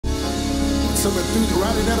some enthusiasm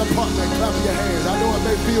right in that apartment. Clap your hands. I know it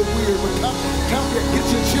may feel weird, but get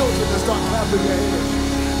your children to start clapping your hands.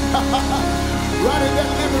 Right in that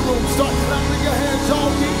living room, start clapping your hands,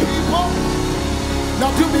 all you people.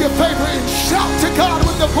 Now do me a favor and shout to God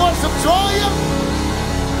with the voice of triumph.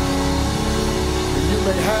 And you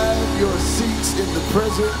may have your seats in the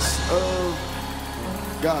presence of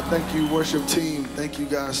God. Thank you, worship team. Thank you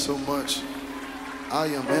guys so much.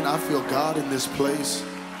 Man, I feel God in this place.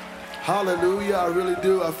 Hallelujah, I really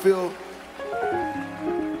do. I feel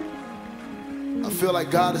like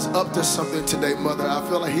God is up to something today, Mother. I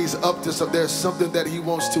feel like he's up to something. There's something that he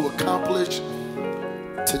wants to accomplish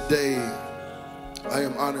today. I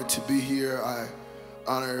am honored to be here. I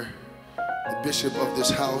honor the bishop of this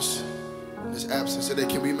house in his absence today.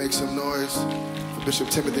 Can we make some noise for Bishop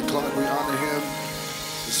Timothy Clark? We honor him,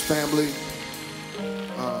 his family.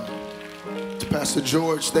 To Pastor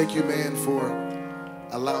George, thank you, man, for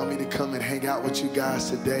allowing me to come and hang out with you guys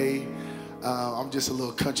today. I'm just a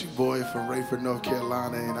little country boy from Rayford, North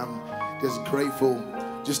Carolina, and I'm just grateful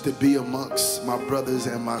just to be amongst my brothers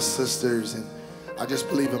and my sisters. And I just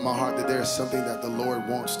believe in my heart that there's something that the Lord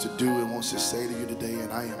wants to do and wants to say to you today.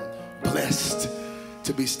 And I am blessed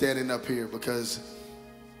to be standing up here because,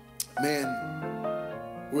 man,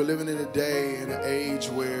 we're living in a day and an age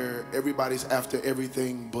where everybody's after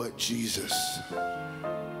everything but Jesus.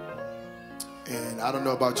 And I don't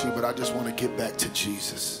know about you, but I just want to get back to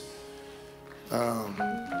Jesus.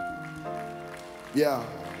 Yeah.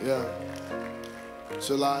 It's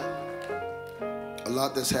a lot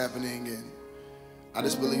that's happening, and I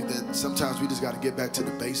just believe that sometimes we just got to get back to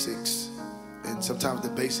the basics, and sometimes the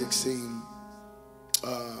basics seem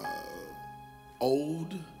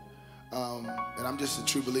old. And I'm just a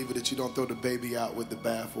true believer that you don't throw the baby out with the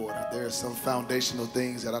bathwater. There are some foundational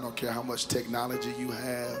things that I don't care how much technology you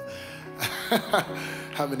have,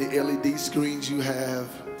 how many LED screens you have.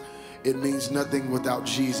 It means nothing without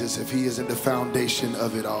Jesus if he isn't the foundation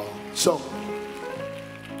of it all. So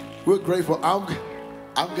we're grateful. I'm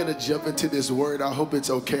going to jump into this word. I hope it's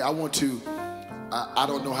okay. I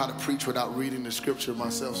don't know how to preach without reading the scripture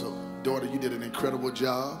myself. So daughter, you did an incredible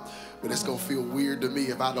job, but it's going to feel weird to me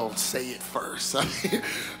if I don't say it first.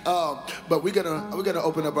 But we're gonna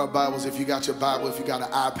open up our Bibles. If you got your Bible, if you got an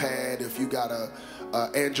iPad, if you got a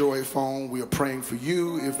Android phone, we are praying for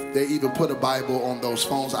you. If they even put a Bible on those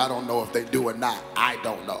phones, I don't know if they do or not. I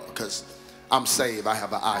don't know, because I'm saved. I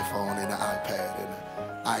have an iPhone and an iPad and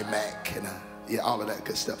an iMac and all of that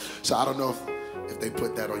good stuff. So I don't know if they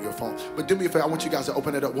put that on your phone. But do me a favor, I want you guys to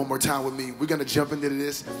open it up one more time with me. We're going to jump into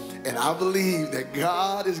this, and I believe that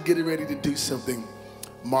God is getting ready to do something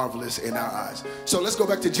marvelous in our eyes. So let's go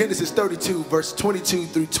back to Genesis 32, verse 22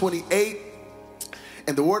 through 28.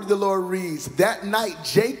 And the word of the Lord reads, "That night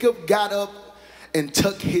Jacob got up and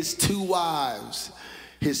took his 2 wives,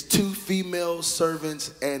 his 2 female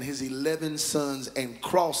servants, and his 11 sons, and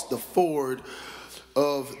crossed the ford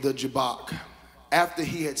of the Jabbok. After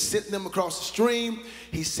he had sent them across the stream,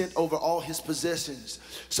 he sent over all his possessions.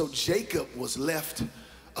 So Jacob was left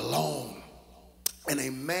alone, and a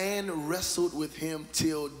man wrestled with him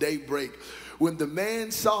till daybreak. When the man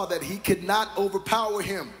saw that he could not overpower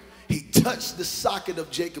him, he touched the socket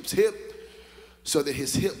of Jacob's hip, so that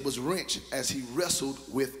his hip was wrenched as he wrestled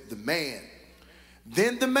with the man.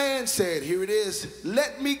 Then the man said," here it is,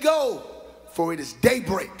 "Let me go, for it is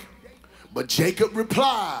daybreak." But Jacob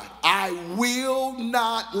replied, "I will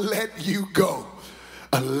not let you go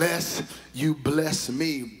unless you bless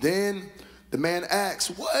me." Then the man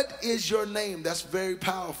asked, "What is your name?" That's very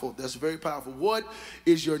powerful. That's very powerful. "What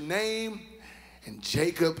is your name?" And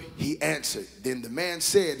Jacob, he answered. Then the man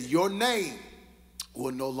said, "Your name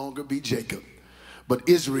will no longer be Jacob, but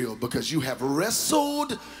Israel, because you have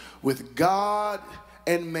wrestled with God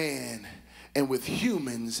and man and with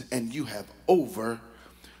humans, and you have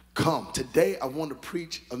overcome." Today, I want to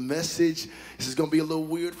preach a message. This is going to be a little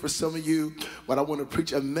weird for some of you, but I want to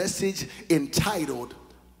preach a message entitled,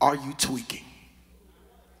 "Are You Tweaking?"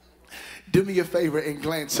 Do me a favor and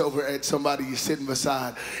glance over at somebody you're sitting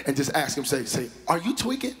beside and just ask them, say, "Are you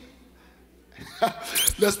tweaking?"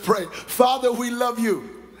 Let's pray. Father, we love you.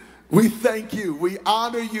 We thank you. We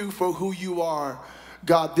honor you for who you are.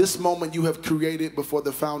 God, this moment you have created before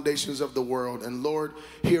the foundations of the world. And Lord,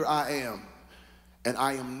 here I am. And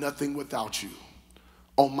I am nothing without you.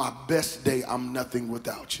 On my best day, I'm nothing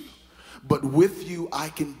without you. But with you, I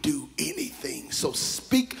can do anything. So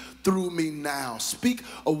speak through me now. Speak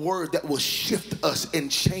a word that will shift us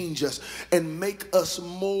and change us and make us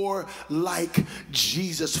more like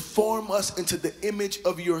Jesus. Form us into the image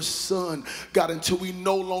of your Son, God, until we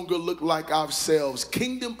no longer look like ourselves.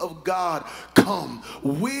 Kingdom of God come.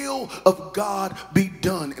 Will of God be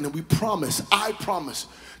done. And we promise, I promise,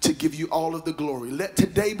 to give you all of the glory. Let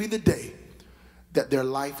today be the day that their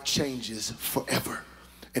life changes forever.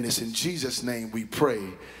 And it's in Jesus' name we pray.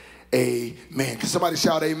 Amen. Can somebody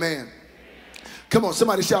shout amen? Come on,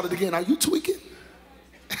 somebody shout it again. Are you tweaking?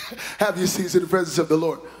 Have your seats in the presence of the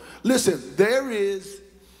Lord. Listen, there is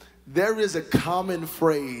a common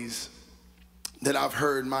phrase that I've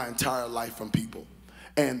heard my entire life from people.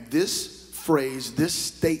 And this phrase, this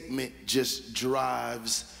statement just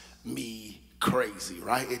drives me crazy,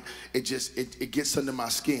 right? It gets under my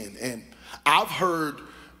skin. And I've heard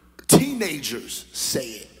teenagers say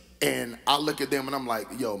it, and I look at them and I'm like,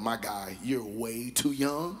 yo, my guy, you're way too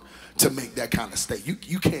young to make that kind of statement.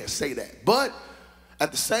 You can't say that. But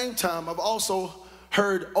at the same time, I've also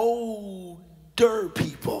heard older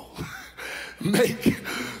people make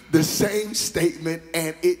the same statement,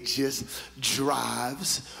 and it just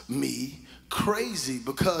drives me crazy,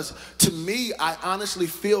 because to me, I honestly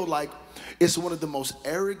feel like it's one of the most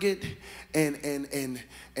arrogant and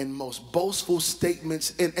most boastful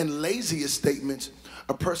statements and laziest statements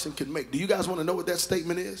a person can make. Do you guys want to know what that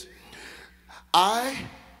statement is? I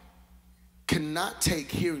cannot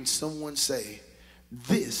take hearing someone say,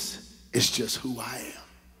 this is just who I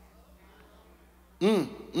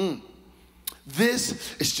am.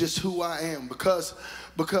 This is just who I am. Because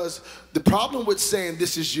the problem with saying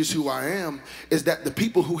this is just who I am is that the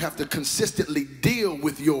people who have to consistently deal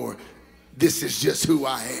with your this is just who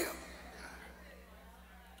I am.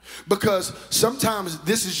 Because sometimes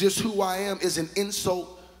this is just who I am is an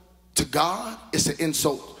insult to God. It's an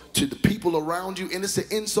insult to the people around you, and it's an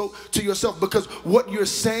insult to yourself. Because what you're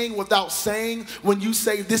saying without saying when you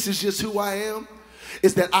say this is just who I am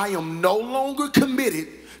is that I am no longer committed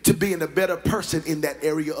to being a better person in that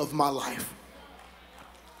area of my life.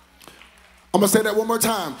 I'm going to say that one more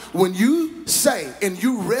time. When you say and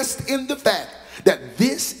you rest in the fact that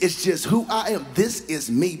this is just who I am, this is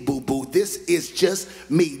me, boo-boo, this is just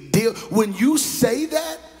me, deal. When you say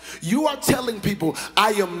that, you are telling people,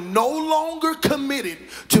 I am no longer committed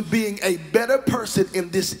to being a better person in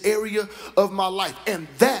this area of my life. And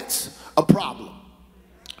that's a problem.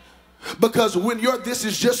 Because when your this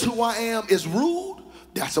is just who I am is rude,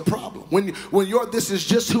 that's a problem. When your this is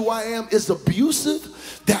just who I am is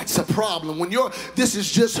abusive, that's a problem. When your this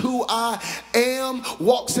is just who I am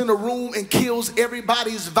walks in a room and kills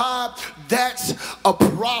everybody's vibe, that's a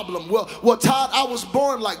problem. Well, Todd, I was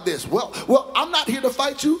born like this. Well, I'm not here to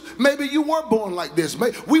fight you. Maybe you weren't born like this.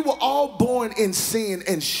 We were all born in sin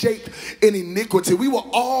and shaped in iniquity. We were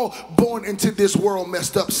all born into this world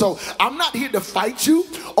messed up. So I'm not here to fight you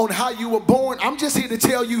on how you were born. I'm just here to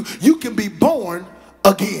tell you, you can be born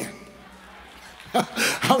again.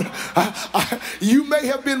 You may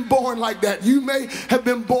have been born like that. You may have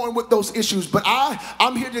been born with those issues, but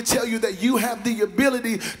I'm here to tell you that you have the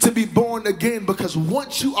ability to be born again, because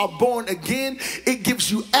once you are born again, it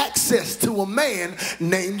gives you access to a man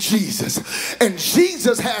named Jesus. And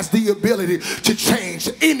Jesus has the ability to change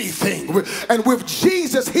anything. And with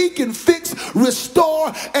Jesus, he can fix,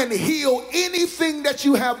 restore, and heal anything that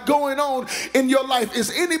you have going on in your life.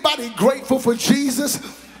 Is anybody grateful for Jesus?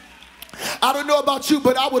 I don't know about you,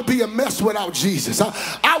 but I would be a mess without Jesus.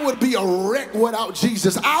 I would be a wreck without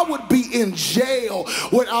Jesus. I would be in jail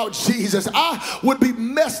without Jesus. I would be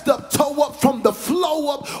messed up, toe up from the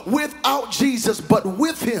flow up without Jesus. But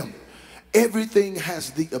with him, everything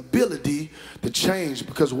has the ability to change.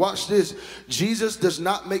 Because watch this, Jesus does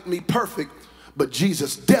not make me perfect, but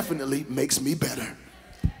Jesus definitely makes me better.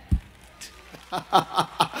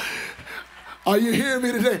 Are you hearing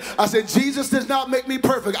me today? I said, Jesus does not make me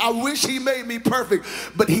perfect. I wish he made me perfect,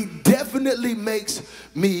 but he definitely makes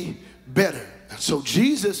me better. And so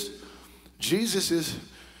Jesus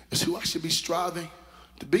is who I should be striving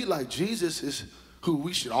to be like. Jesus is who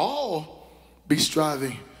we should all be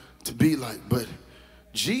striving to be like. But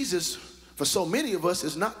Jesus, for so many of us,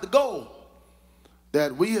 is not the goal.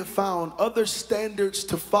 That we have found other standards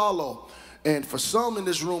to follow. And for some in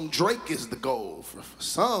this room, Drake is the goal. For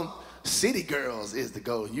some, city girls is the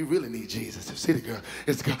goal. You really need Jesus. City girl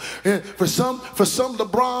is the goal. And for some,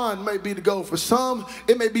 LeBron may be the goal. For some,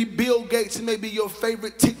 it may be Bill Gates. It may be your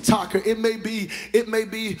favorite TikToker. It may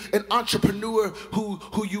be an entrepreneur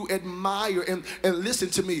who you admire. And listen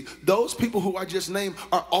to me, those people who I just named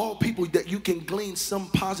are all people that you can glean some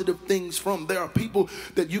positive things from. There are people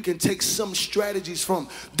that you can take some strategies from.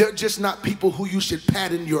 They're just not people who you should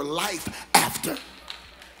pattern your life after.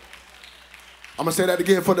 I'm going to say that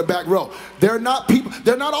again for the back row. They're not people,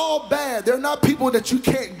 they're not all bad. They're not people that you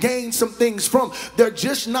can't gain some things from. They're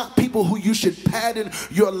just not people who you should pattern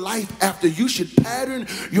your life after. You should pattern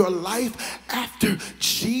your life after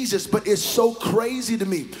Jesus. But it's so crazy to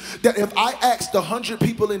me that if I asked 100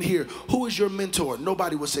 people in here, who is your mentor?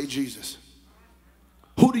 Nobody would say Jesus.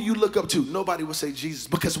 Who do you look up to? Nobody would say Jesus,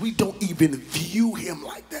 because we don't even view him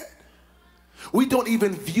like that. We don't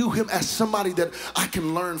even view him as somebody that I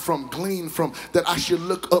can learn from, glean from, that I should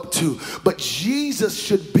look up to. But Jesus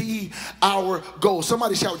should be our goal.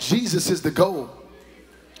 Somebody shout, Jesus is the goal.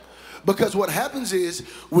 Because what happens is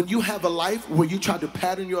when you have a life where you try to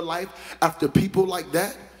pattern your life after people like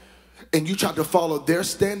that, and you try to follow their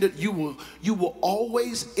standard, you will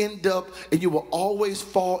always end up and you will always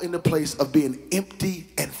fall in the place of being empty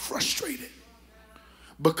and frustrated.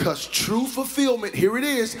 Because true fulfillment, here it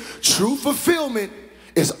is, true fulfillment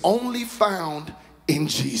is only found in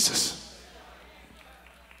Jesus.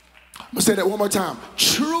 I'm going to say that one more time.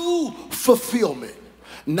 True fulfillment,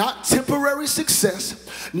 not temporary success,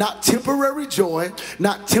 not temporary joy,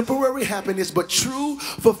 not temporary happiness, but true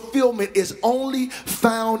fulfillment is only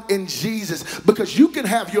found in Jesus. Because you can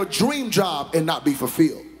have your dream job and not be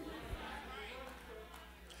fulfilled.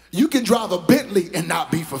 You can drive a Bentley and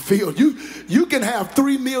not be fulfilled. You can have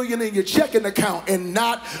 $3 million in your checking account and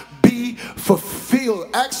not be fulfilled.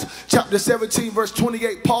 Acts chapter 17 verse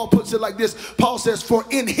 28, Paul puts it like this. Paul says, for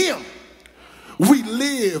in him we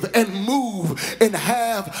live and move and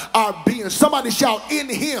have our being. Somebody shout, in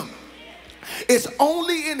him. It's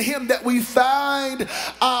only in him that we find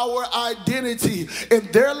our identity. And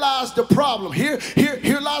there lies the problem. Here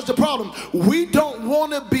lies the problem. We don't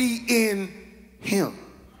want to be in him.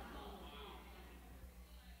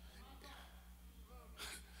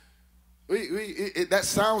 That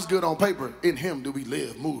sounds good on paper. In him do we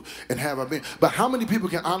live, move, and have our being. But how many people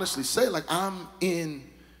can honestly say, like, I'm in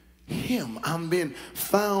him? I'm being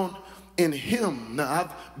found in him. Now,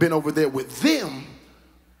 I've been over there with them,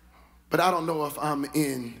 but I don't know if I'm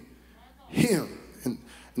in him. And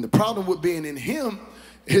the problem with being in him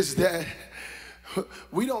is that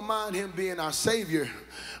we don't mind him being our Savior,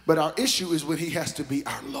 but our issue is when he has to be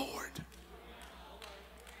our Lord.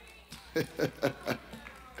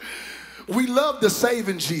 We love the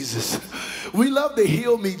saving Jesus. We love the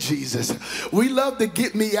heal me Jesus. We love the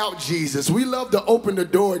get me out Jesus. We love the open the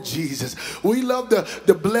door Jesus. We love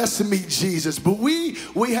the bless me Jesus. But we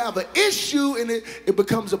have an issue, and it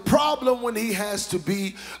becomes a problem when he has to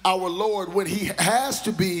be our Lord, when he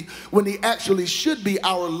actually should be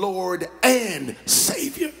our Lord and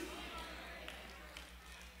Savior.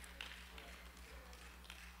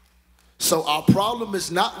 So our problem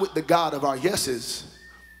is not with the God of our yeses,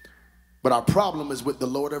 but our problem is with the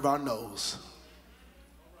Lord of our no's.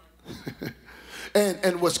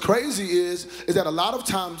 and what's crazy is that a lot of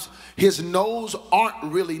times his no's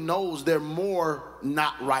aren't really no's. They're more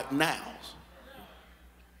not right nows.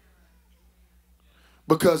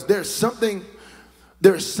 Because there's something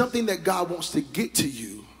that God wants to get to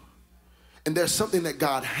you. And there's something that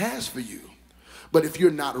God has for you. But if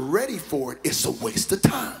you're not ready for it, it's a waste of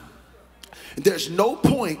time. There's no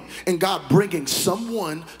point in God bringing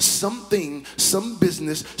someone, something, some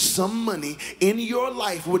business, some money in your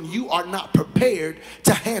life when you are not prepared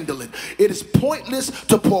to handle it. It is pointless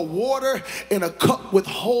to pour water in a cup with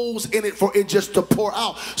holes in it for it just to pour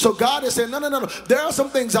out. So God is saying, no. There are some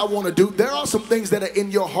things I want to do. There are some things that are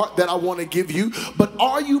in your heart that I want to give you. But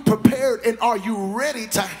are you prepared and are you ready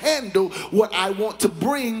to handle what I want to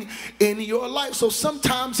bring in your life? So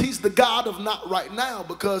sometimes he's the God of not right now,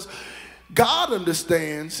 because God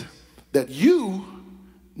understands that you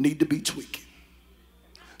need to be tweaking.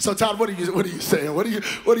 So Todd, what are you saying? What are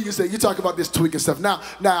you saying? You talk about this tweaking stuff. Now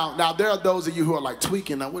there are those of you who are like,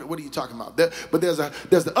 tweaking. Now what are you talking about? But there's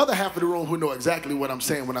the other half of the room who know exactly what I'm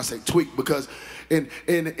saying when I say tweak, because in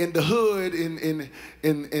the hood, in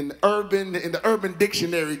the urban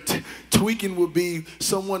dictionary, tweaking would be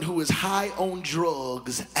someone who is high on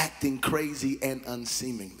drugs, acting crazy and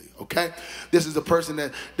unseemingly. Okay, this is a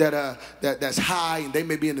person that's high, and they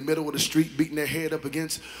may be in the middle of the street beating their head up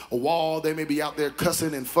against a wall. They may be out there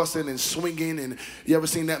cussing and fussing and swinging. And you ever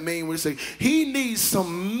seen that meme where they say he needs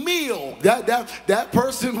some meal? That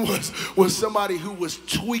person was somebody who was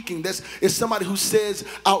tweaking. It's somebody who says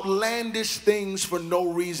outlandish things for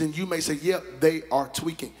no reason. You may say, yep, they are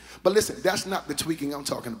tweaking. But listen, that's not the tweaking I'm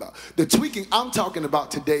talking about. The tweaking I'm talking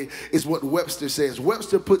about today is what Webster says.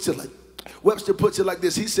 Webster puts it like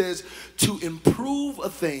this. He says, to improve a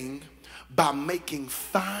thing by making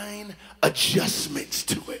fine adjustments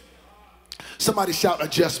to it. Somebody shout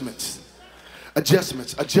adjustments.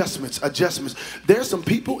 Adjustments, adjustments, adjustments. There's some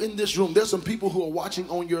people in this room. There's some people who are watching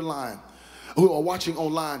on your line, who are watching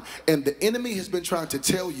online, and the enemy has been trying to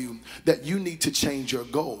tell you that you need to change your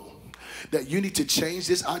goal. That you need to change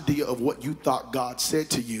this idea of what you thought God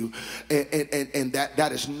said to you, and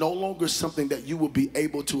that is no longer something that you will be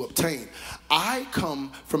able to obtain. I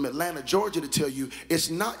come from Atlanta, Georgia to tell you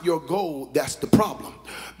it's not your goal that's the problem.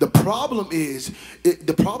 The problem is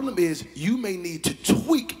you may need to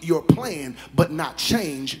tweak your plan but not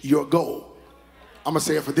change your goal. I'm going to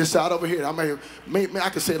say it for this side over here. I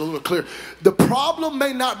can say it a little clearer. The problem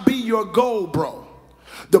may not be your goal, bro.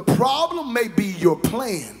 The problem may be your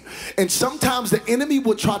plan. And sometimes the enemy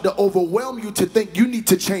will try to overwhelm you to think you need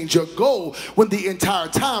to change your goal when the entire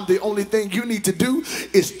time the only thing you need to do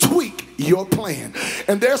is tweak your plan.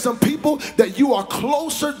 And there are some people that you are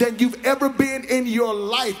closer than you've ever been in your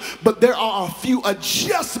life, but there are a few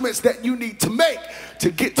adjustments that you need to make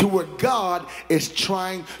to get to where God is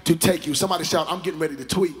trying to take you. Somebody shout, I'm getting ready to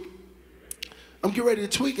tweak. I'm getting ready to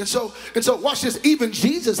tweak. And so watch this. Even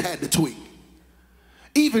Jesus had to tweak.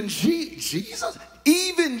 Even Jesus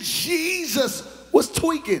was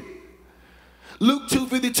tweaking. Luke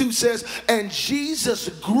 2:52 says, and Jesus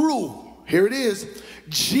grew. Here it is.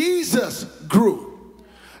 Jesus grew.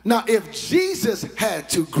 Now, if Jesus had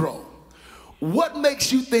to grow, what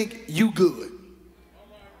makes you think you good?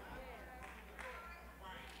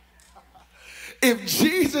 If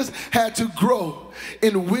Jesus had to grow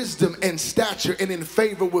in wisdom and stature and in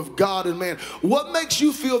favor with God and man, what makes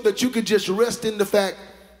you feel that you could just rest in the fact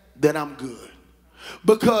that I'm good?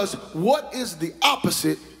 Because what is the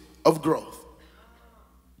opposite of growth?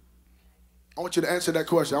 I want you to answer that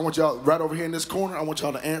question. I want y'all right over here in this corner. I want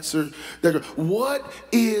y'all to answer that. What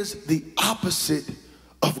is the opposite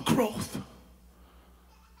of growth?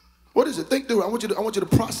 What is it? Think through it. I want you to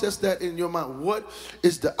process that in your mind. What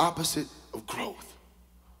is the opposite of growth?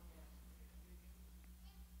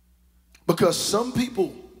 Because some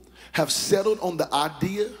people have settled on the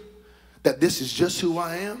idea that this is just who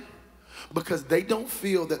I am because they don't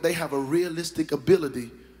feel that they have a realistic ability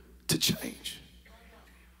to change.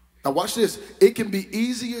 Now watch this. It can be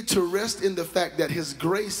easier to rest in the fact that his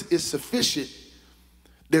grace is sufficient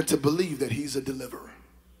than to believe that he's a deliverer.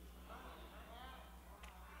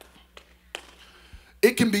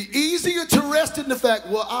 It can be easier to rest in the fact,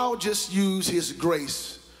 well, I'll just use his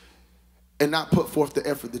grace and not put forth the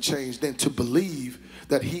effort to change than to believe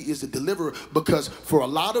that he is a deliverer. Because for a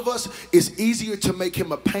lot of us, it's easier to make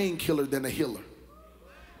him a painkiller than a healer.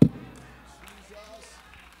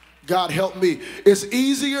 God help me. It's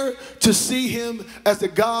easier to see him as a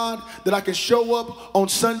God that I can show up on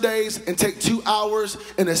Sundays and take 2 hours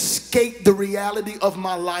and escape the reality of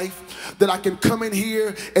my life. That I can come in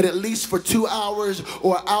here and at least for 2 hours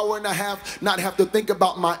or an hour and a half, not have to think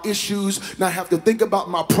about my issues, not have to think about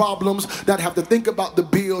my problems, not have to think about the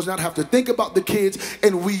bills, not have to think about the kids.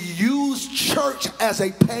 And we use church as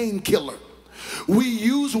a painkiller. We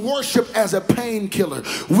use worship as a painkiller.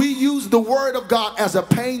 We use the word of God as a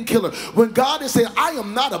painkiller. When God is saying, I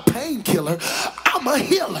am not a painkiller, I'm a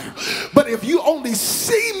healer. But if you only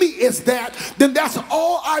see me as that, then that's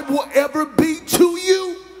all I will ever be to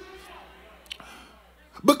you.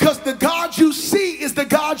 Because the God you see is the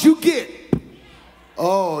God you get.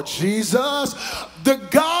 Oh, Jesus. The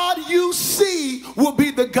God you see will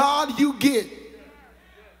be the God you get.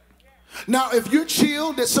 Now, if you're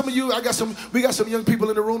chill, that some of you, we got some young people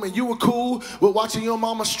in the room, and you were cool with watching your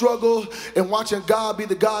mama struggle and watching God be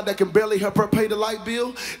the God that can barely help her pay the light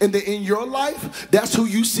bill, and then in your life, that's who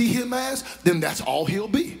you see him as, then that's all he'll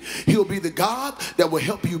be. He'll be the God that will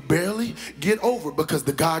help you barely get over, because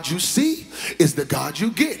the God you see is the God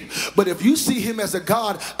you get. But if you see him as a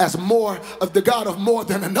God, as more of the God of more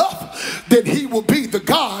than enough, then he will be the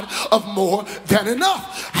God of more than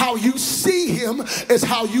enough. How you see him is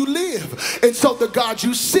how you live. And so the God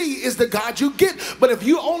you see is the God you get. But if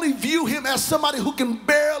you only view him as somebody who can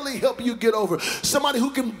barely help you get over, somebody who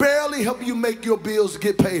can barely help you make your bills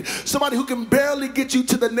get paid, somebody who can barely get you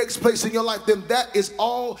to the next place in your life, then that is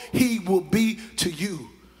all he will be to you.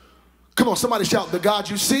 Come on, somebody shout, the God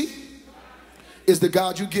you see is the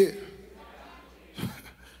God you get.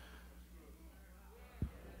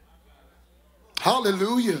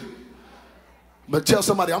 Hallelujah. But tell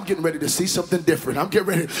somebody, I'm getting ready to see something different. I'm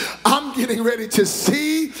getting ready to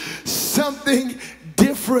see something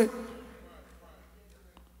different.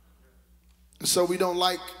 And so we don't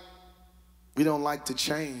like to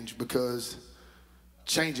change because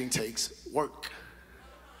changing takes work.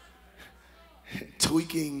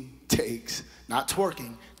 Tweaking takes, not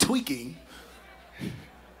twerking, tweaking.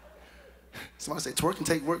 Somebody say twerking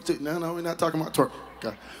take work too. No, we're not talking about twerking.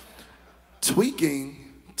 Okay.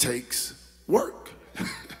 Tweaking takes work.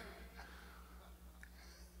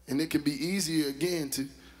 And it can be easier again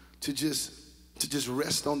to just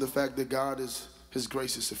rest on the fact that his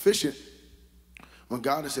grace is sufficient. When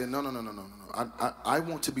God has said, no. I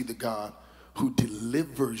want to be the God who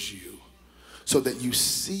delivers you so that you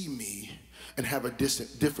see me and have a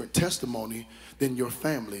different testimony than your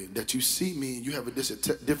family, that you see me and you have a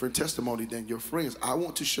different testimony than your friends. I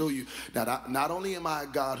want to show you that not only am I a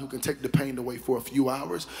God who can take the pain away for a few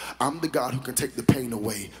hours, I'm the God who can take the pain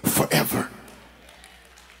away forever.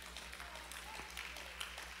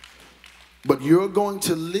 But you're going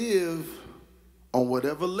to live on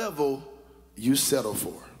whatever level you settle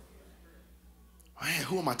for. Man,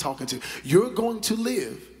 who am I talking to? You're going to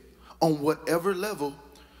live on whatever level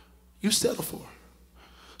you settle for.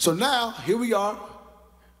 So now, here we are.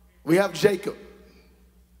 We have Jacob.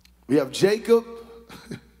 We have Jacob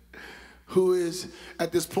who is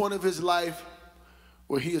at this point of his life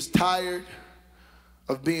where he is tired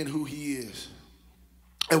of being who he is.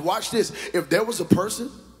 And watch this. If there was a person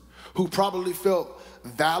who probably felt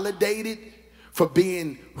validated for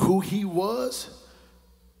being who he was,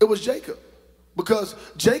 it was Jacob. Because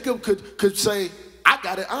Jacob could say, I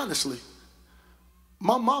got it honestly.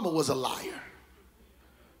 My mama was a liar.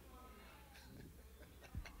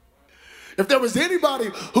 If there was anybody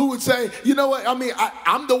who would say, you know what,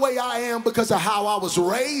 I'm the way I am because of how I was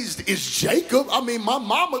raised, is Jacob. My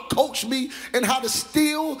mama coached me in how to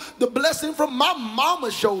steal the blessing from my mama,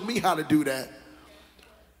 showed me how to do that.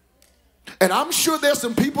 And I'm sure there's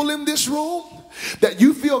some people in this room that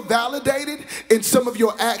you feel validated in some of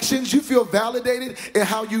your actions. You feel validated in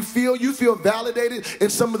how you feel. You feel validated in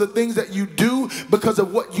some of the things that you do because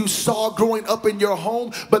of what you saw growing up in your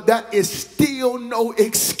home. But that is still no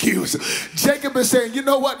excuse. Jacob is saying, you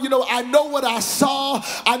know what? I know what I saw.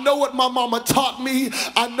 I know what my mama taught me.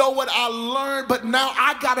 I know what I learned. But now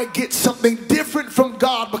I got to get something different from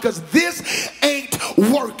God because this ain't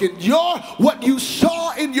working. What you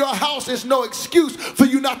saw in your house is no excuse for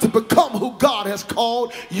you not to become who God has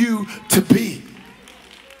called you to be.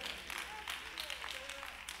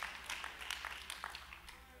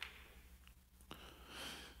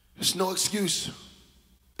 It's no excuse.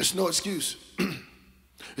 It's no excuse.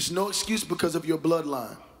 It's no excuse because of your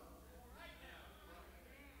bloodline.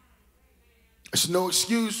 It's no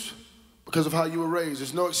excuse because of how you were raised.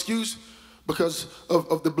 It's no excuse because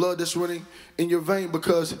of the blood that's running in your vein,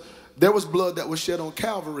 because there was blood that was shed on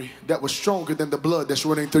Calvary that was stronger than the blood that's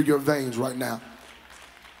running through your veins right now.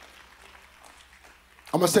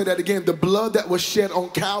 I'm going to say that again. The blood that was shed on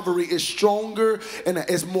Calvary is stronger and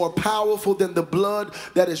is more powerful than the blood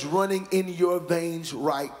that is running in your veins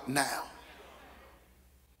right now.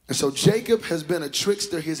 And so Jacob has been a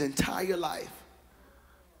trickster his entire life.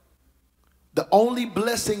 The only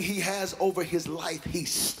blessing he has over his life, he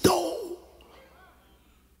stole.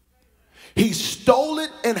 He stole it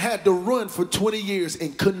and had to run for 20 years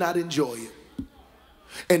and could not enjoy it.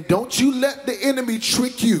 And don't you let the enemy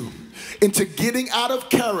trick you into getting out of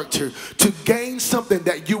character to gain something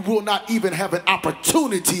that you will not even have an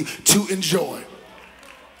opportunity to enjoy.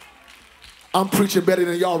 I'm preaching better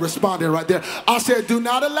than y'all responding right there. I said, do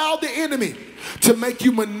not allow the enemy to make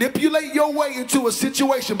you manipulate your way into a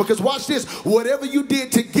situation, because watch this, whatever you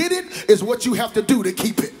did to get it is what you have to do to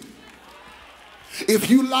keep it. If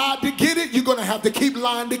you lied to get it, you're going to have to keep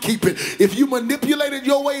lying to keep it. If you manipulated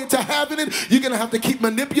your way into having it, you're going to have to keep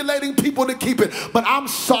manipulating people to keep it. But I'm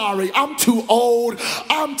sorry, I'm too old.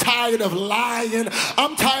 I'm tired of lying.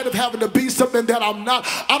 I'm tired of having to be something that I'm not.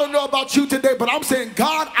 I don't know about you today, but I'm saying,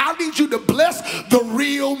 God, I need you to bless the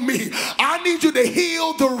real me. I need you to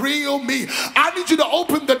heal the real me. I need you to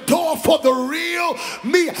open the door for the real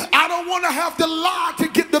me. I don't want to have to lie to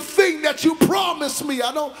get the thing that you promised me.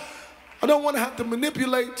 I don't want to have to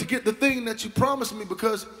manipulate to get the thing that you promised me,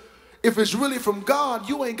 because if it's really from God,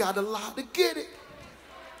 you ain't got to lie to get it.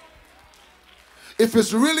 If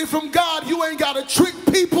it's really from God, you ain't got to trick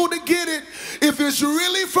people to get it. If it's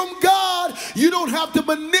really from God, you don't have to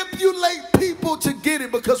manipulate people to get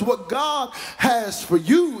it. because what God has for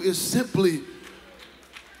you is simply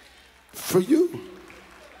for you.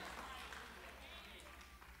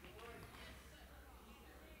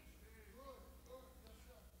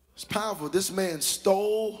 It's powerful. This man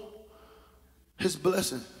stole his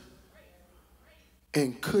blessing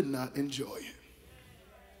and could not enjoy it.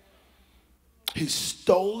 He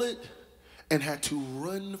stole it and had to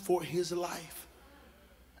run for his life.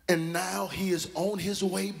 And now he is on his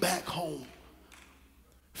way back home,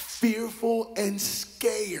 fearful and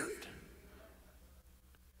scared.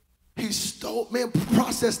 He stole, man,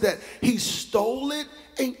 process that. He stole it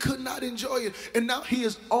and could not enjoy it. And now he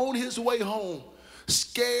is on his way home,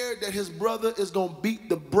 scared that his brother is going to beat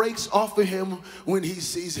the brakes off of him when he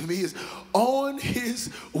sees him. He is on his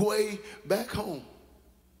way back home.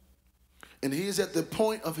 And he is at the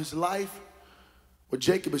point of his life where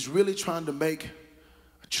Jacob is really trying to make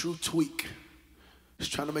a true tweak. He's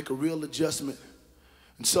trying to make a real adjustment.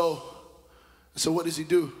 And so what does he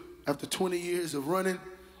do? After 20 years of running,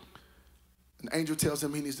 an angel tells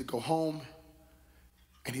him he needs to go home.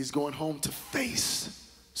 And he's going home to face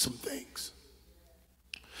some things.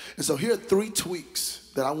 And so here are 3 tweaks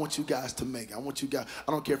that I want you guys to make. I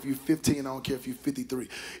don't care if you're 15, I don't care if you're 53.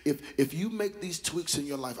 If you make these tweaks in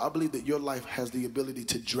your life, I believe that your life has the ability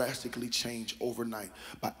to drastically change overnight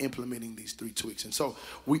by implementing these 3 tweaks. And so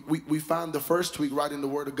we find the first tweak right in the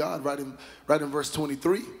Word of God, right in verse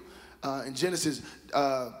 23. In Genesis,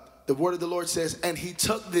 the word of the Lord says, and he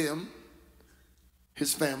took them,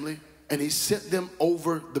 his family, and he sent them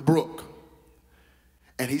over the brook.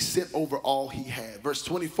 And he sent over all he had. Verse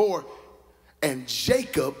 24, and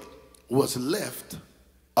Jacob was left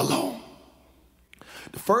alone.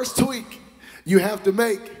 The first tweak you have to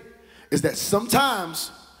make is that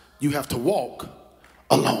sometimes you have to walk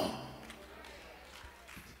alone.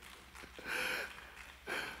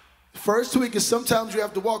 First tweak is sometimes you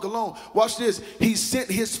have to walk alone. Watch this. He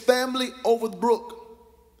sent his family over the brook.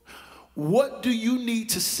 What do you need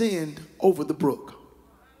to send over the brook?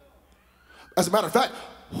 As a matter of fact,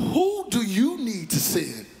 who do you need to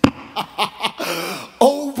send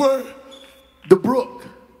over the brook?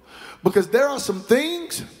 Because there are some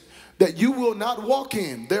things that you will not walk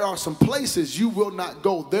in. There are some places you will not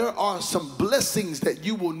go. There are some blessings that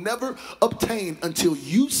you will never obtain until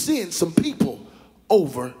you send some people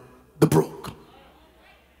over the brook.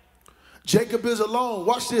 Jacob is alone.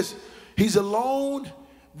 Watch this. He's alone.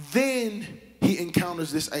 Then he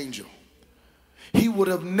encounters this angel. He would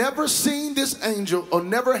have never seen this angel or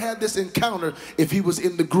never had this encounter if he was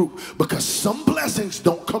in the group, because some blessings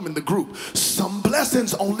don't come in the group. Some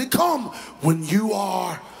blessings only come when you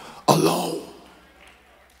are alone.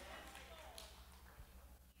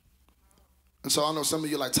 And so I know some of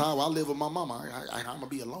you are like, Ty, well, I live with my mama. I'm going to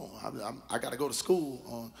be alone. I got to go to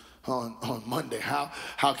school on Monday.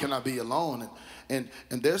 How can I be alone? And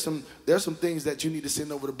there's some things that you need to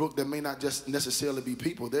send over the brook that may not just necessarily be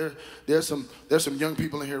people. There's some young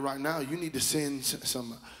people in here right now. You need to send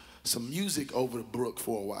some music over the brook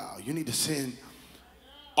for a while. You need to send.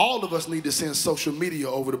 All of us need to send social media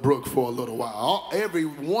over the brook for a little while. Every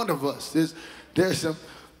one of us.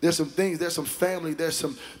 There's some things, there's some family, there's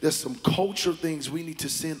some culture things we need to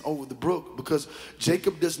send over the brook, because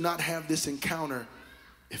Jacob does not have this encounter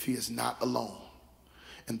if he is not alone.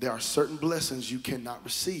 And there are certain blessings you cannot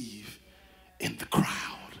receive in the crowd.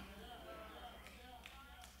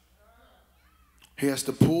 He has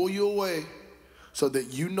to pull you away so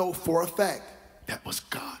that you know for a fact that was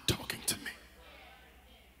God talking to me.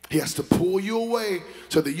 He has to pull you away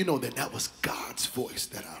so that you know that that was God's voice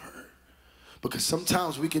that I heard. Because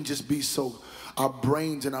sometimes we can just be so, our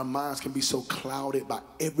brains and our minds can be so clouded by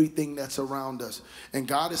everything that's around us. And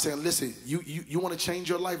God is saying, listen, you want to change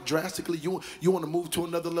your life drastically? You want to move to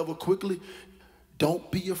another level quickly?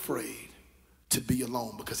 Don't be afraid to be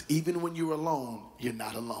alone, because even when you're alone, you're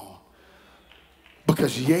not alone.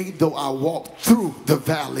 Because yea, though I walk through the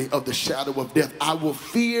valley of the shadow of death, I will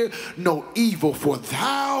fear no evil, for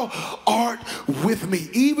thou art with me.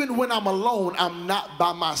 Even when I'm alone, I'm not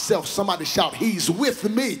by myself. Somebody shout, he's with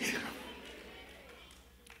me.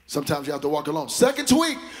 Sometimes you have to walk alone. Second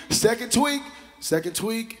tweak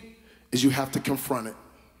is you have to confront it.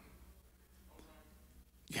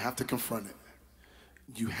 You have to confront it.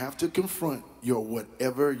 You have to confront your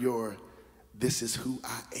whatever your this is who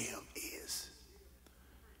I am is.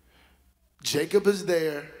 Jacob is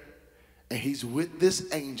there, and he's with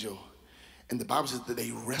this angel, and the Bible says that they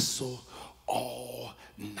wrestle all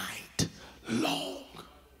night long.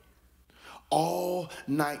 all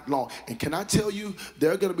night long. And can I tell you,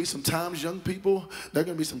 there are going to be some times, young people, there are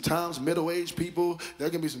going to be some times, middle-aged people, there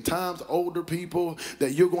are going to be some times, older people,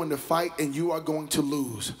 that you're going to fight and you are going to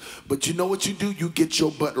lose. But you know what you do? You get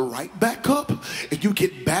your butt right back up and you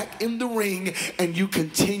get back in the ring and you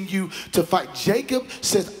continue to fight. Jacob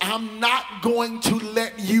says, I'm not going to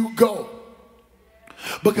let you go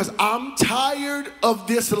because I'm tired of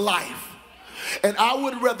this life. And I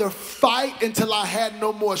would rather fight until I had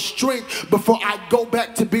no more strength before I go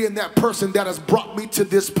back to being that person that has brought me to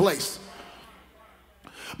this place.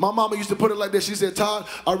 My mama used to put it like this. She said, Todd,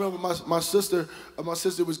 I remember my sister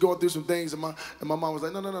was going through some things, and my mom was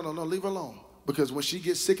like, no, leave her alone. Because when she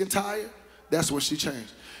gets sick and tired, that's when she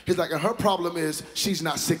changed. He's like, and her problem is she's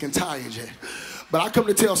not sick and tired yet. But I come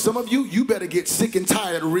to tell some of you, you better get sick and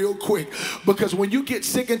tired real quick. Because when you get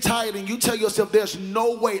sick and tired and you tell yourself, there's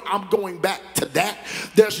no way I'm going back to that,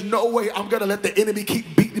 there's no way I'm going to let the enemy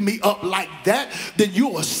keep beating me up like that, then you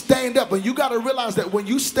will stand up. And you got to realize that when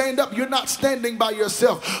you stand up, you're not standing by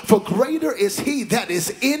yourself. For greater is he that is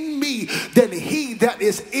in me than he that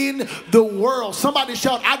is in the world. Somebody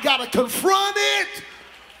shout, I got to confront it.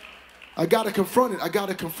 I got to confront it. I got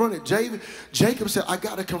to confront it. Jacob said, I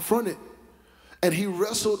got to confront it. And he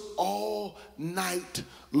wrestled all night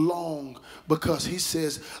long because he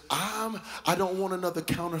says, I don't want another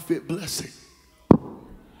counterfeit blessing.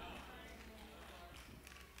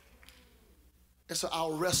 And so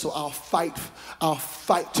I'll wrestle, I'll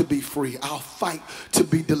fight to be free. I'll fight to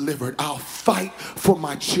be delivered. I'll fight for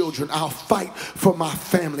my children. I'll fight for my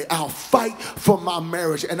family. I'll fight for my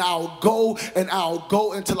marriage. And I'll go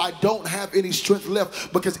until I don't have any strength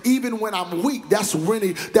left. Because even when I'm weak, that's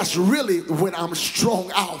really when I'm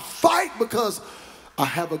strong. I'll fight because I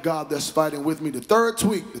have a God that's fighting with me. The third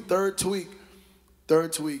tweak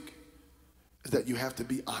is that you have to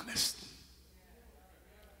be honest.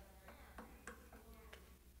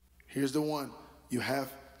 Here's the one. You have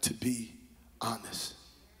to be honest.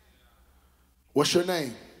 What's your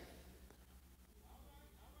name?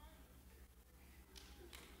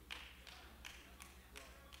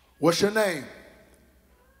 What's your name?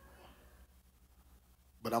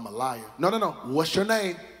 But I'm a liar. No. What's your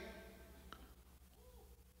name?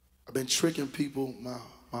 I've been tricking people my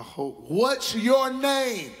whole. What's your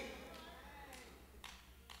name?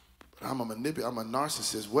 I'm a manipulator. I'm a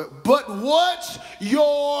narcissist. But what's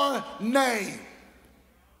your name?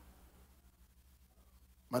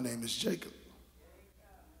 My name is Jacob.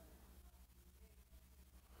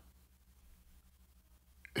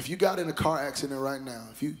 If you got in a car accident right now,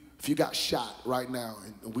 if you got shot right now,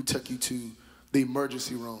 and we took you to the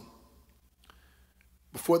emergency room,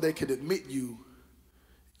 before they could admit you,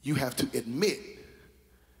 you have to admit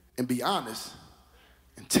and be honest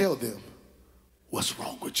and tell them what's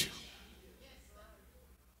wrong with you.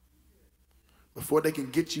 Before they can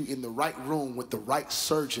get you in the right room with the right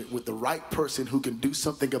surgeon, with the right person who can do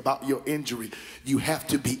something about your injury, you have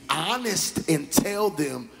to be honest and tell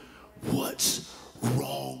them what's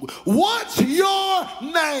wrong. What's your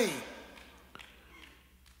name?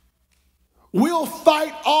 We'll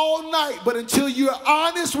fight all night, but until you're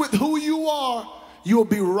honest with who you are, you'll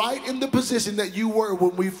be right in the position that you were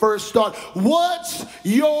when we first started. What's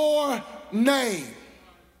your name?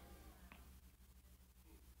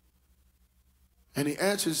 And he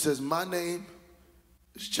answers, says, my name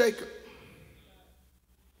is Jacob.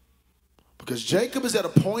 Because Jacob is at a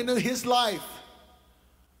point in his life,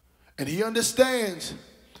 and he understands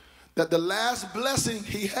that the last blessing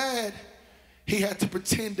he had to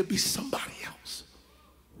pretend to be somebody else.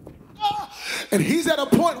 And he's at a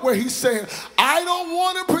point where he's saying, I don't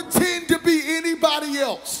want to pretend to be anybody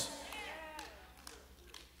else.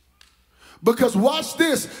 Because watch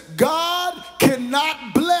this, God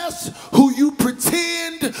cannot bless who you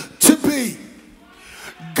pretend to be.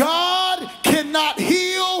 God cannot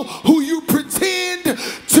heal who you pretend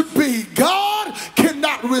to be. God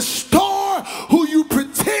cannot restore who you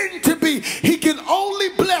pretend to be. He can only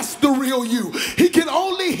bless the real you. He can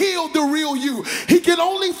only heal the real you. He can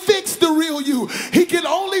only fix the real you. He can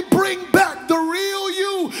only bring back the real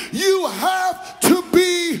you. You have to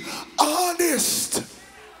be honest.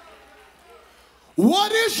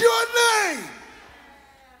 What is your name?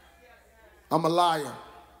 I'm a liar.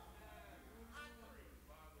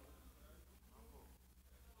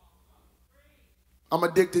 I'm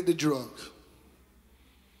addicted to drugs.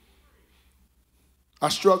 I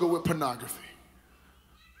struggle with pornography.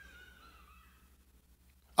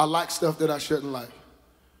 I like stuff that I shouldn't like.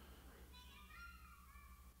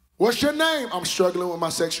 What's your name? I'm struggling with my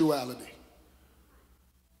sexuality.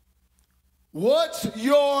 What's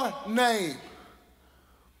your name?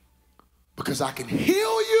 Because I can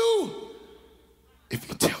heal you if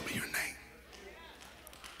you tell me your name.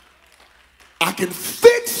 I can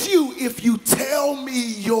fix you if you tell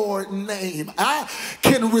me your name. I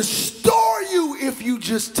can restore you if you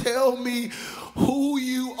just tell me who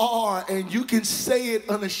you are, and you can say it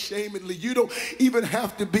unashamedly. You don't even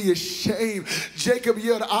have to be ashamed. Jacob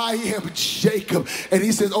yelled, I am Jacob. And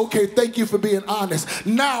he says, okay, thank you for being honest.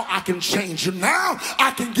 Now I can change you. Now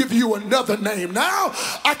I can give you another name. Now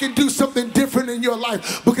I can do something different in your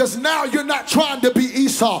life, because now you're not trying to be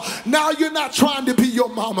Esau. Now you're not trying to be your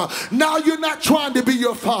mama. Now you're not trying to be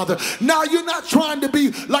your father. Now you're not trying to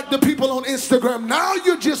be like the people on Instagram. Now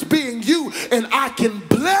you're just being you, and I can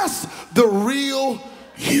bless the real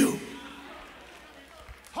you.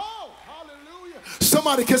 Oh,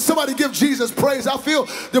 hallelujah. Can somebody give Jesus praise? I feel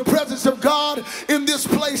the presence of God in this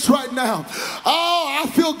place right now. Oh, I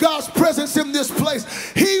feel God's presence in this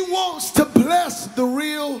place. He wants to bless the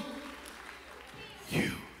real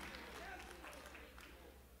you.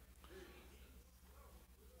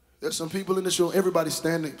 There's some people in this room. Everybody's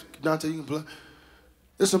standing. Dante, you can play.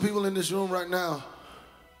 There's some people in this room right now,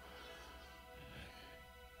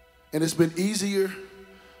 and it's been easier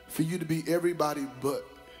for you to be everybody but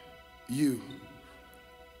you,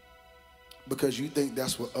 because you think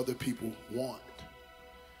that's what other people want.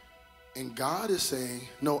 And God is saying,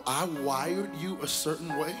 no, I wired you a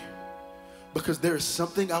certain way because there is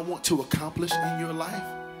something I want to accomplish in your life.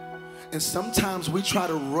 And sometimes we try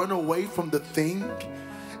to run away from the thing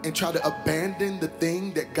and try to abandon the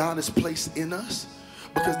thing that God has placed in us,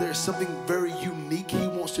 because there's something very unique He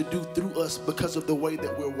wants to do through us because of the way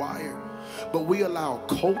that we're wired. But we allow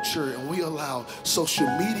culture, and we allow social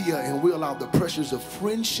media, and we allow the pressures of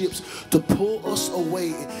friendships to pull us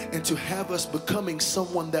away and to have us becoming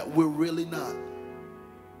someone that we're really not.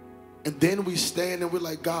 And then we stand and we're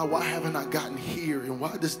like, God, why haven't I gotten here? And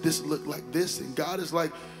why does this look like this? And God is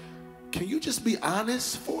like, can you just be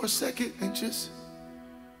honest for a second and just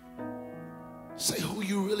say who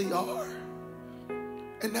you really are?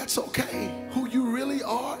 And that's okay. Who you really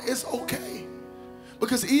are is okay.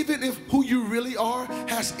 Because even if who you really are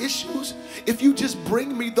has issues, if you just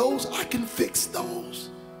bring me those, I can fix those.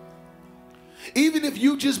 Even if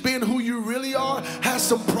you just being who you really are has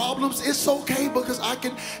some problems, it's okay, because I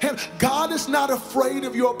can handle. God is not afraid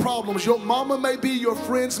of your problems. Your mama may be, your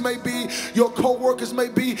friends may be, your co-workers may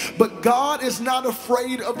be, but God is not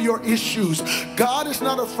afraid of your issues. God is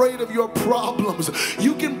not afraid of your problems.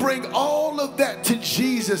 You can bring all of that to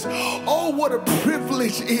Jesus. Oh, what a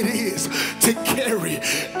privilege it is to carry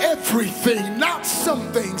everything, not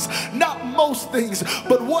some things, not most things,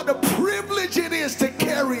 but what a privilege it is to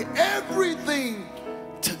carry everything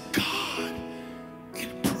to God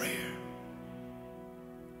in prayer.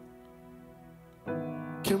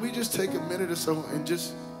 Can we just take a minute or so and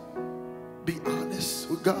just be honest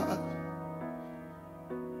with God?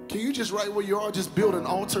 Can you just right where you are, just build an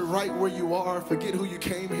altar right where you are? Forget who you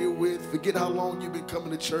came here with. Forget how long you've been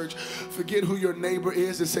coming to church. Forget who your neighbor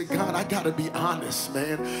is, and say, God, I got to be honest,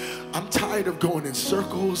 man. I'm tired of going in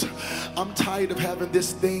circles. I'm tired of having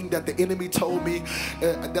this thing that the enemy told me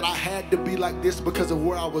that I had to be like this because of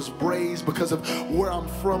where I was raised, because of where I'm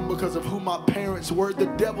from, because of who my parents were. The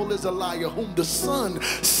devil is a liar. Whom the Son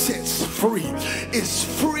sets free is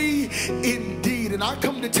free indeed. And I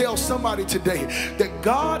come to tell somebody today that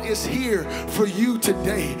God is here for you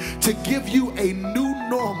today to give you a new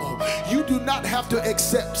normal. You do not have to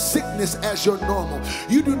accept sickness as your normal.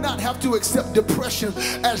 You do not have to accept depression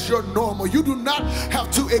as your normal. You do not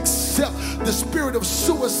have to accept the spirit of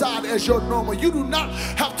suicide as your normal. You do not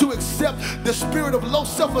have to accept the spirit of low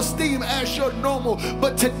self-esteem as your normal.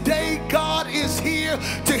 But today God is here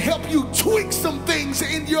to help you tweak some things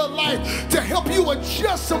in your life, to help you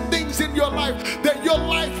adjust some things in your life, that your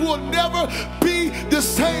life will never be the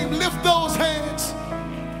same. Lift those hands.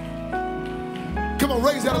 Come on,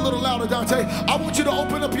 raise that a little louder, Dante. I want you to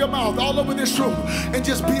open up your mouth all over this room and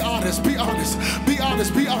just be honest, be honest, be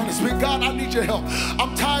honest, be honest. God, I need your help.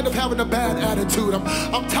 I'm tired of having a bad attitude.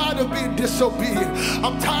 I'm tired of being disobedient.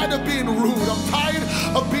 I'm tired of being rude. I'm tired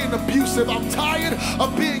of being abusive. I'm tired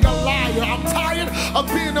of being a liar. I'm tired of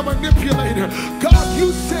being a manipulator. God,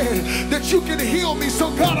 you said that you can heal me.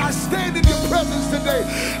 So God, I stand in your presence today,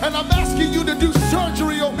 and I'm asking you to do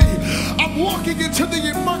surgery on me. I'm walking into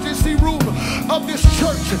the emergency room of this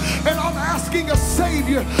church, and I'm asking a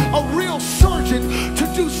Savior, a real surgeon, to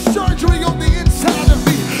do surgery on the inside of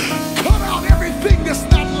me. Cut out everything that's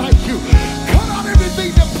not like you. Cut out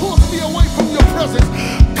everything that pulls me away from your presence.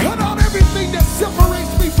 Cut out everything that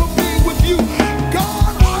separates me from being with you.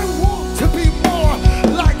 God, I want to be more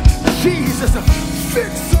like Jesus.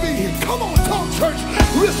 Fix me. Come on, talk church.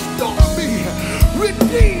 Restore me.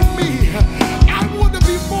 Redeem me. I want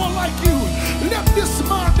like you. Let this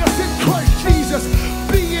mind that's in Christ Jesus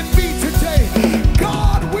be in me today.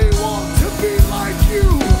 God, we want to be like you.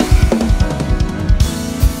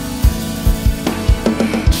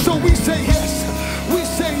 So we say yes. We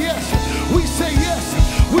say yes. We say yes.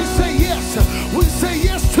 We say yes. We say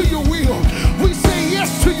yes to your will. We say yes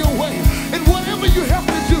to your way. And whatever you have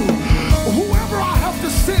to do, whoever I have to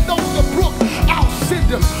send on the brook, I'll send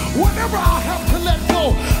them. Whatever I have to let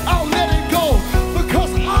go, I'll let it go.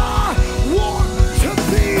 Because I want to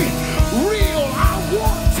be real. I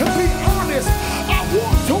want to be honest. I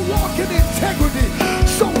want to walk in integrity.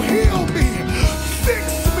 So heal me, fix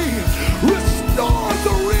me, restore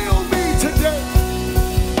the real me today.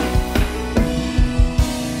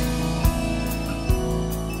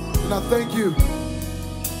 And I thank you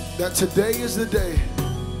that today is the day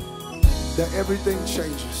that everything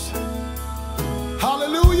changes.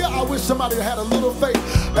 Hallelujah. I wish somebody had a little faith.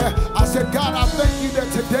 I said, God, I thank you that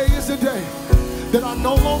today is the day that I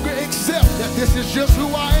no longer accept that this is just who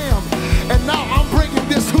I am. And now I'm bringing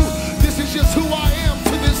this is just who I am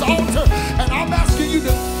to this altar. And I'm asking you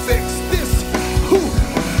to fix this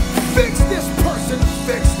fix this person,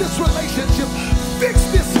 fix this relationship, fix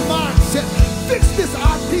this mindset, fix this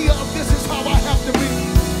idea of this is how I have to be.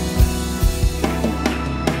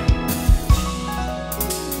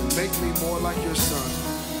 Make me more like your son.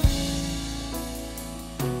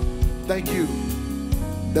 Thank you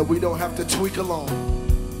that we don't have to tweak alone,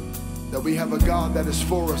 that we have a God that is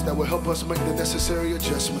for us, that will help us make the necessary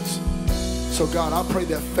adjustments. So God, I pray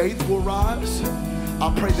that faith will rise.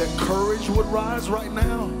 I pray that courage would rise right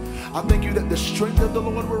now. I thank you that the strength of the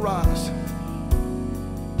Lord will rise.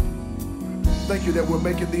 Thank you that we're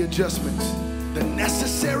making the adjustments, the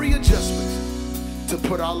necessary adjustments to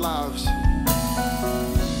put our lives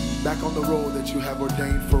back on the road that you have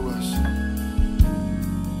ordained for us.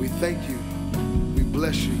 We thank you. We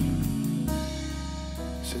bless you.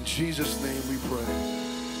 It's in Jesus' name we pray.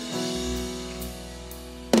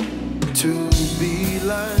 To be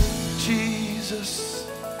like Jesus.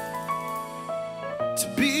 To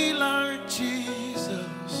be like Jesus.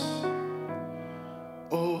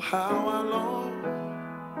 Oh, how I long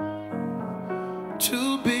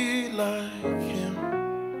to be like him.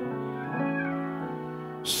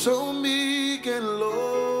 So meek and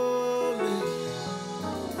lowly,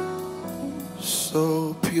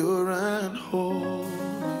 so pure and holy.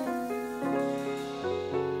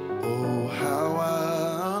 Oh, how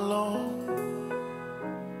I long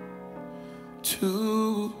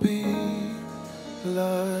to be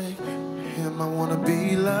like him. I want to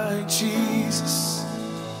be like Jesus.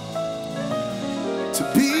 To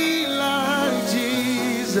be like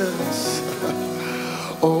Jesus.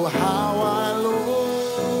 Oh, how I long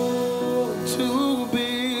to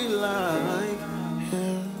be like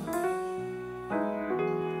him.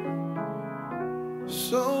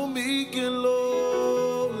 So meek and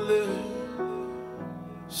lowly,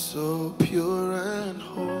 so pure and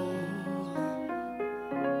holy.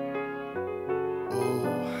 Oh,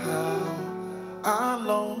 how I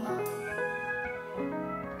long.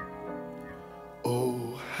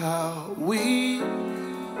 Oh, how we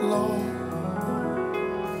long.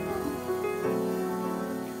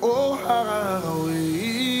 Oh, how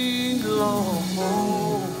we long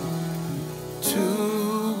to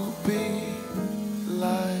be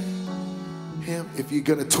like him. If you're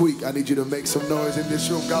gonna tweak, I need you to make some noise in this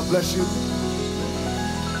room. God bless you.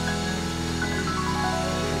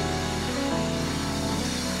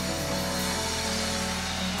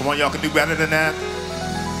 Come on, y'all can do better than that.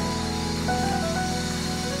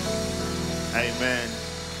 Amen.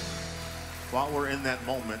 While we're in that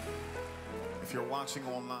moment, if you're watching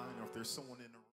online or if there's someone